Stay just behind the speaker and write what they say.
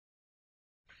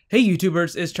Hey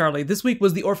YouTubers, it's Charlie. This week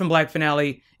was the Orphan Black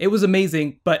finale. It was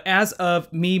amazing, but as of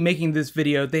me making this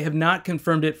video, they have not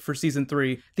confirmed it for Season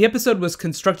 3. The episode was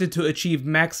constructed to achieve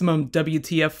maximum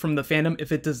WTF from the fandom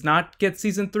if it does not get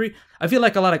Season 3. I feel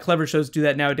like a lot of clever shows do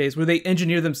that nowadays, where they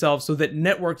engineer themselves so that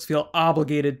networks feel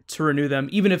obligated to renew them,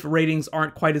 even if ratings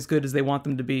aren't quite as good as they want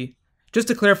them to be. Just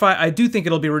to clarify, I do think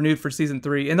it'll be renewed for Season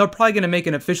 3, and they're probably going to make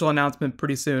an official announcement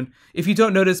pretty soon. If you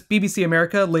don't notice, BBC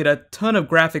America laid a ton of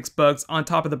graphics bugs on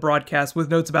top of the broadcast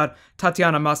with notes about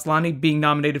Tatiana Maslany being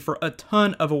nominated for a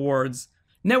ton of awards.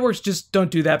 Networks just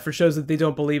don't do that for shows that they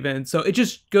don't believe in, so it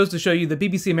just goes to show you that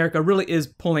BBC America really is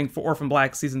pulling for Orphan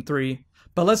Black Season 3.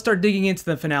 But let's start digging into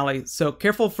the finale, so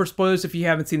careful for spoilers if you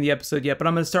haven't seen the episode yet, but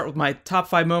I'm going to start with my top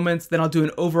 5 moments, then I'll do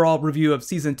an overall review of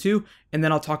Season 2, and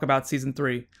then I'll talk about Season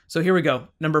 3. So here we go.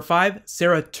 Number 5,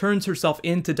 Sarah turns herself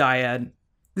into Dyad.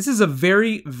 This is a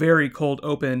very, very cold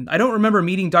open. I don't remember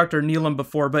meeting Dr. Neelam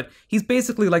before, but he's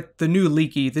basically like the new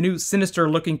Leaky, the new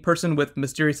sinister-looking person with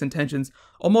mysterious intentions.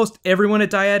 Almost everyone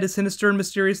at Dyad is sinister and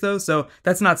mysterious though, so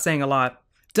that's not saying a lot.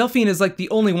 Delphine is like the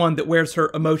only one that wears her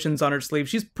emotions on her sleeve.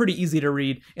 She's pretty easy to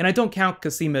read, and I don't count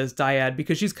Cosima as Dyad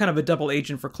because she's kind of a double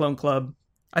agent for Clone Club.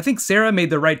 I think Sarah made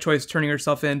the right choice turning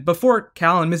herself in. Before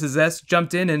Cal and Mrs. S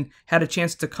jumped in and had a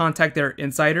chance to contact their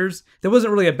insiders, there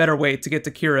wasn't really a better way to get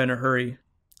to Kira in a hurry.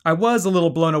 I was a little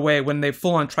blown away when they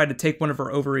full-on tried to take one of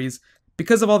her ovaries.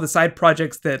 Because of all the side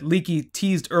projects that Leaky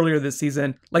teased earlier this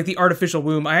season, like the artificial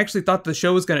womb, I actually thought the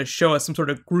show was going to show us some sort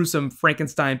of gruesome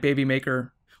Frankenstein baby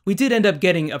maker. We did end up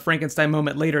getting a Frankenstein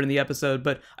moment later in the episode,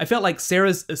 but I felt like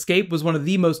Sarah's escape was one of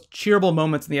the most cheerable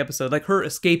moments in the episode, like her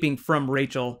escaping from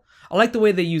Rachel. I like the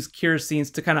way they use Kira's scenes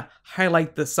to kind of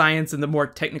highlight the science and the more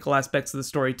technical aspects of the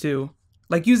story too.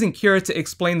 Like using Kira to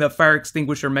explain the fire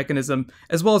extinguisher mechanism,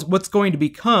 as well as what's going to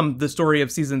become the story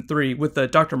of Season 3 with the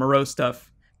Dr. Moreau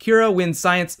stuff. Kira wins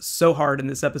science so hard in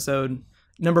this episode.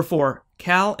 Number 4,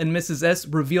 Cal and Mrs. S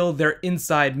reveal their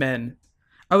inside men.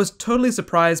 I was totally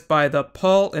surprised by the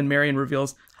Paul and Marion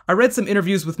reveals. I read some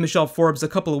interviews with Michelle Forbes a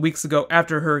couple of weeks ago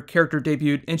after her character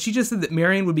debuted, and she just said that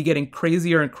Marion would be getting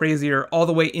crazier and crazier all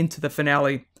the way into the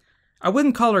finale. I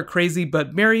wouldn't call her crazy,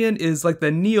 but Marion is like the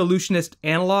neo-lutionist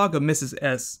analog of Mrs.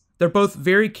 S. They're both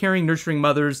very caring, nurturing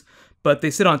mothers, but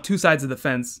they sit on two sides of the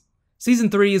fence.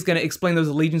 Season 3 is going to explain those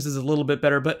allegiances a little bit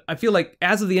better, but I feel like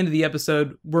as of the end of the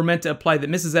episode, we're meant to apply that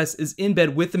Mrs. S is in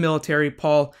bed with the military,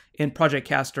 Paul, and Project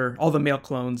Castor, all the male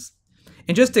clones.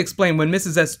 And just to explain, when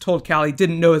Mrs. S told Cal he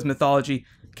didn't know his mythology,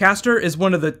 Castor is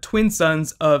one of the twin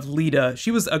sons of Leda.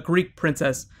 She was a Greek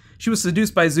princess. She was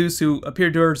seduced by Zeus, who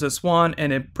appeared to her as a swan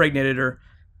and impregnated her.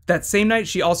 That same night,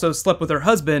 she also slept with her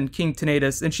husband, King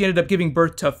Tenedos, and she ended up giving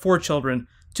birth to 4 children,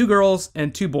 2 girls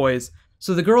and 2 boys.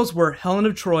 So the girls were Helen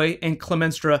of Troy and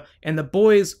Clemenstra, and the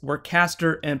boys were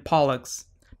Castor and Pollux.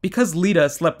 Because Leda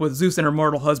slept with Zeus and her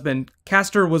mortal husband,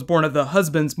 Castor was born of the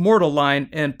husband's mortal line,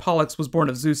 and Pollux was born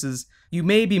of Zeus's. You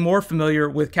may be more familiar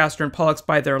with Castor and Pollux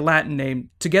by their Latin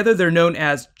name. Together they're known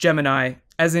as Gemini,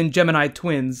 as in Gemini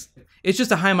twins. It's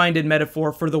just a high-minded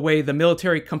metaphor for the way the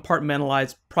military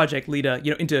compartmentalized Project Leda,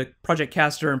 into Project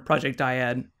Castor and Project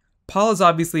Dyad. Paul is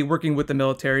obviously working with the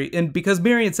military, and because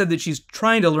Marion said that she's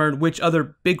trying to learn which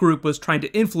other big group was trying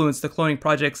to influence the cloning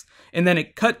projects, and then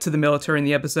it cut to the military in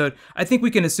the episode, I think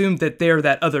we can assume that they're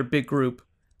that other big group.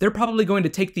 They're probably going to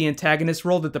take the antagonist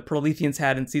role that the Proletheans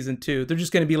had in Season 2. They're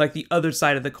just going to be like the other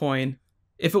side of the coin.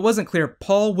 If it wasn't clear,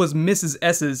 Paul was Mrs.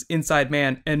 S's inside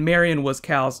man, and Marion was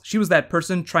Cal's. She was that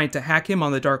person trying to hack him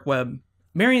on the dark web.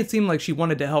 Marion seemed like she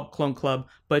wanted to help Clone Club,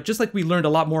 but just like we learned a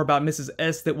lot more about Mrs.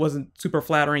 S that wasn't super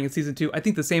flattering in Season 2, I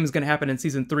think the same is going to happen in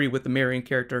Season 3 with the Marion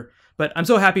character. But I'm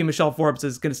so happy Michelle Forbes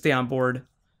is going to stay on board.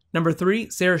 Number 3,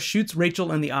 Sarah shoots Rachel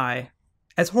in the eye.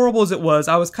 As horrible as it was,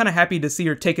 I was kind of happy to see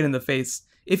her taken in the face.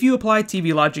 If you apply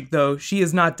TV logic though, she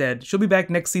is not dead. She'll be back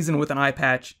next season with an eye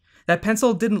patch. That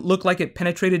pencil didn't look like it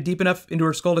penetrated deep enough into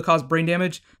her skull to cause brain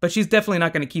damage, but she's definitely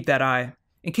not going to keep that eye.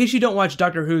 In case you don't watch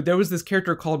Doctor Who, there was this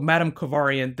character called Madame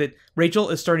Kovarian that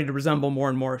Rachel is starting to resemble more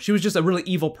and more. She was just a really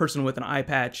evil person with an eye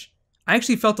patch. I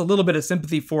actually felt a little bit of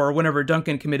sympathy for her whenever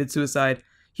Duncan committed suicide.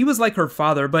 He was like her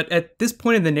father, but at this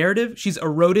point in the narrative, she's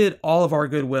eroded all of our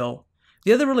goodwill.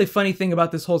 The other really funny thing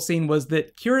about this whole scene was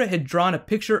that Kira had drawn a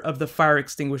picture of the fire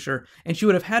extinguisher, and she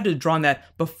would have had to have drawn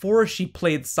that before she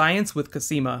played science with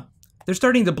Cosima. They're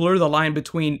starting to blur the line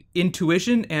between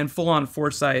intuition and full-on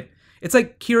foresight. It's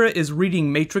like Kira is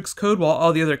reading Matrix code while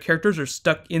all the other characters are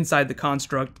stuck inside the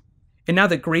construct. And now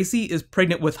that Gracie is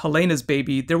pregnant with Helena's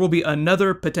baby, there will be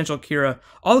another potential Kira.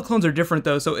 All the clones are different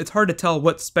though, so it's hard to tell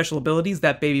what special abilities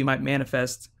that baby might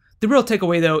manifest. The real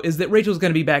takeaway though is that Rachel's going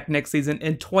to be back next season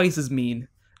and twice as mean.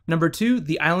 Number 2,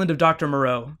 the Island of Dr.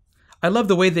 Moreau. I love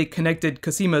the way they connected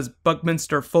Cosima's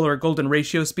Buckminster-Fuller golden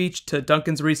ratio speech to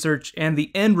Duncan's research and the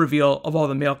end reveal of all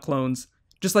the male clones.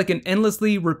 Just like an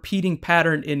endlessly repeating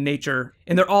pattern in nature,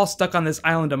 and they're all stuck on this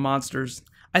island of monsters.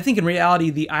 I think in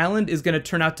reality, the island is going to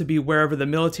turn out to be wherever the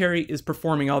military is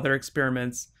performing all their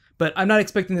experiments. But I'm not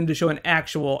expecting them to show an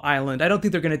actual island. I don't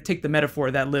think they're going to take the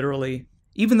metaphor that literally.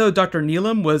 Even though Dr.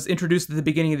 Neelam was introduced at the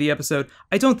beginning of the episode,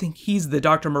 I don't think he's the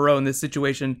Dr. Moreau in this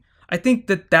situation. I think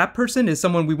that person is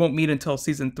someone we won't meet until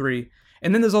season 3.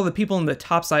 And then there's all the people in the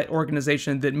Topside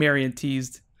organization that Marion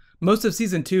teased. Most of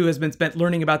season 2 has been spent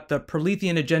learning about the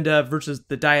Prolethean agenda versus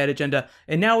the Dyad agenda,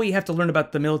 and now we have to learn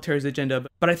about the military's agenda.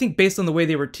 But I think based on the way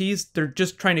they were teased, they're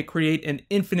just trying to create an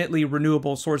infinitely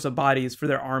renewable source of bodies for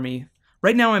their army.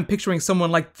 Right now I'm picturing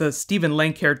someone like the Stephen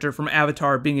Lang character from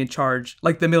Avatar being in charge,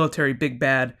 like the military big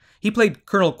bad. He played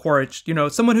Colonel Quaritch,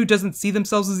 someone who doesn't see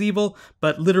themselves as evil,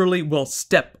 but literally will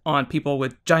step on people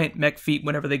with giant mech feet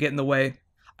whenever they get in the way.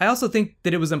 I also think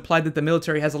that it was implied that the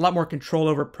military has a lot more control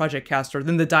over Project Castor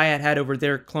than the Dyad had over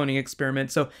their cloning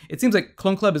experiment, so it seems like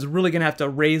Clone Club is really going to have to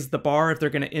raise the bar if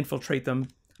they're going to infiltrate them.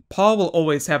 Paul will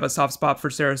always have a soft spot for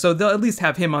Sarah, so they'll at least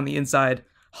have him on the inside.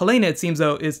 Helena, it seems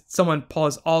though, is someone Paul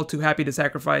is all too happy to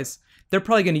sacrifice. They're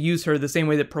probably going to use her the same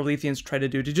way that Proletheans try to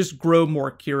do, to just grow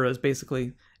more Kiras,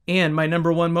 basically. And my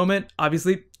number one moment,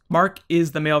 obviously, Mark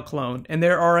is the male clone, and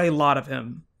there are a lot of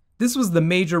him. This was the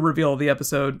major reveal of the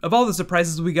episode. Of all the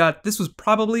surprises we got, this was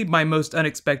probably my most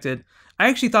unexpected. I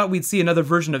actually thought we'd see another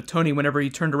version of Tony whenever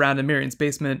he turned around in Marion's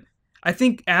basement. I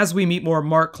think as we meet more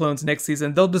Mark clones next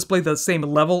season, they'll display the same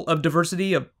level of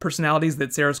diversity of personalities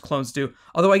that Sarah's clones do.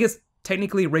 Although I guess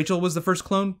technically Rachel was the first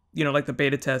clone, like the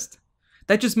beta test.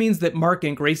 That just means that Mark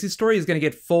and Gracie's story is going to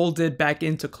get folded back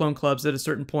into clone clubs at a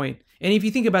certain point. And if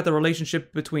you think about the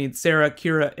relationship between Sarah,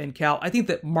 Kira, and Cal, I think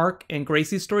that Mark and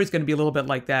Gracie's story is going to be a little bit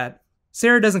like that.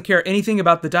 Sarah doesn't care anything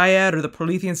about the Dyad or the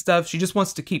Prolethean stuff, she just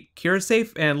wants to keep Kira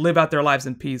safe and live out their lives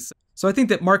in peace. So I think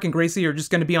that Mark and Gracie are just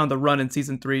going to be on the run in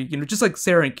season 3, just like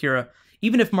Sarah and Kira.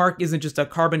 Even if Mark isn't just a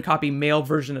carbon copy male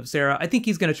version of Sarah, I think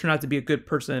he's going to turn out to be a good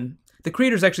person. The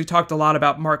creators actually talked a lot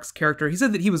about Mark's character. He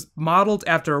said that he was modeled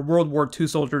after World War II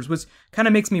soldiers, which kind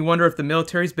of makes me wonder if the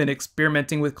military's been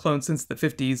experimenting with clones since the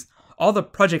 50s. All the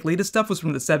Project Leda stuff was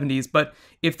from the 70s, but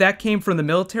if that came from the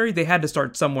military, they had to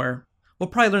start somewhere. We'll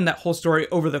probably learn that whole story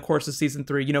over the course of season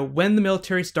 3, when the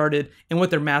military started and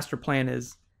what their master plan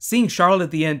is. Seeing Charlotte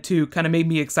at the end too kind of made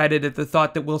me excited at the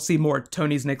thought that we'll see more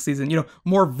Tonys next season,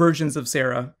 more versions of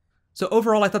Sarah. So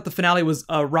overall, I thought the finale was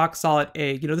a rock solid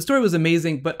A. The story was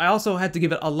amazing, but I also had to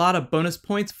give it a lot of bonus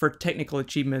points for technical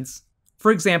achievements. For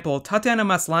example, Tatiana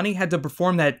Maslany had to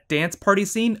perform that dance party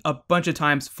scene a bunch of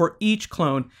times for each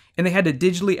clone, and they had to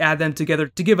digitally add them together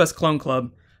to give us Clone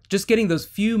Club. Just getting those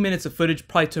few minutes of footage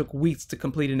probably took weeks to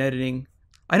complete in editing.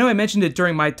 I know I mentioned it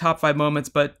during my top 5 moments,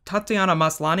 but Tatiana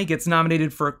Maslany gets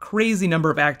nominated for a crazy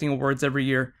number of acting awards every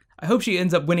year. I hope she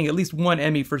ends up winning at least 1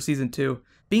 Emmy for season 2.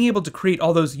 Being able to create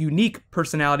all those unique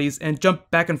personalities and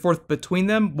jump back and forth between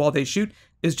them while they shoot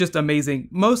is just amazing.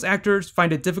 Most actors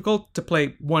find it difficult to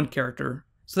play one character.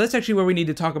 So that's actually where we need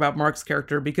to talk about Mark's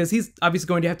character, because he's obviously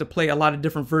going to have to play a lot of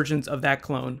different versions of that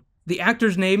clone. The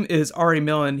actor's name is Ari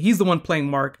Millen. He's the one playing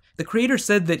Mark. The creator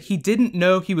said that he didn't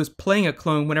know he was playing a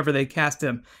clone whenever they cast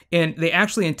him, and they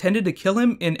actually intended to kill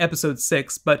him in episode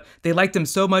 6, but they liked him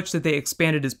so much that they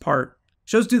expanded his part.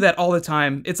 Shows do that all the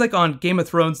time. It's like on Game of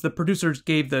Thrones, the producers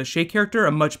gave the Shay character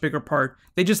a much bigger part.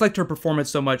 They just liked her performance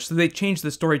so much, so they changed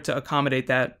the story to accommodate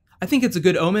that. I think it's a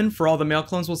good omen for all the male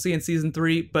clones we'll see in season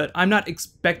 3, but I'm not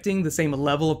expecting the same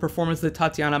level of performance that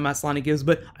Tatiana Maslany gives,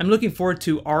 but I'm looking forward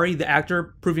to Ari, the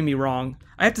actor, proving me wrong.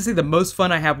 I have to say the most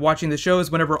fun I have watching the show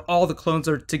is whenever all the clones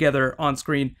are together on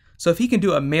screen. So if he can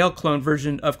do a male clone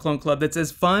version of Clone Club that's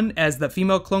as fun as the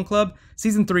female Clone Club,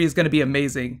 season 3 is going to be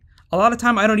amazing. A lot of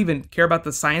time I don't even care about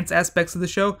the science aspects of the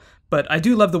show, but I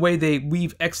do love the way they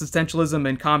weave existentialism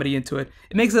and comedy into it.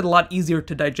 It makes it a lot easier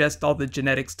to digest all the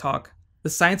genetics talk. The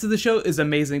science of the show is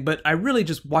amazing, but I really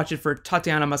just watch it for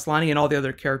Tatiana Maslany and all the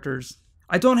other characters.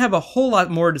 I don't have a whole lot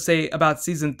more to say about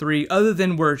season 3 other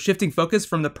than we're shifting focus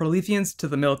from the Proletheans to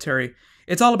the military.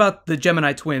 It's all about the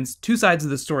Gemini twins, 2 sides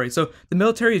of the story, so the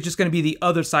military is just going to be the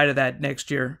other side of that next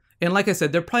year. And like I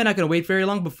said, they're probably not going to wait very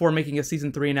long before making a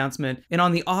season 3 announcement, and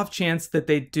on the off chance that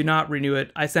they do not renew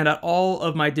it, I send out all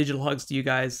of my digital hugs to you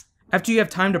guys. After you have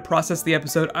time to process the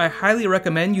episode, I highly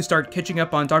recommend you start catching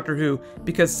up on Doctor Who,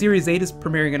 because Series 8 is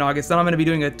premiering in August, and I'm going to be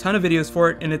doing a ton of videos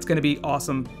for it, and it's going to be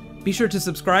awesome. Be sure to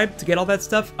subscribe to get all that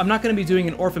stuff. I'm not going to be doing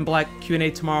an Orphan Black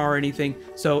Q&A tomorrow or anything,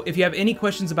 so if you have any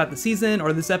questions about the season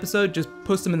or this episode, just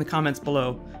post them in the comments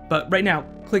below. But right now,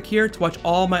 click here to watch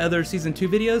all my other Season 2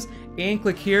 videos, and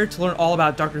click here to learn all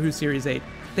about Doctor Who Series 8.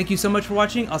 Thank you so much for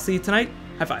watching. I'll see you tonight.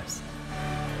 High fives.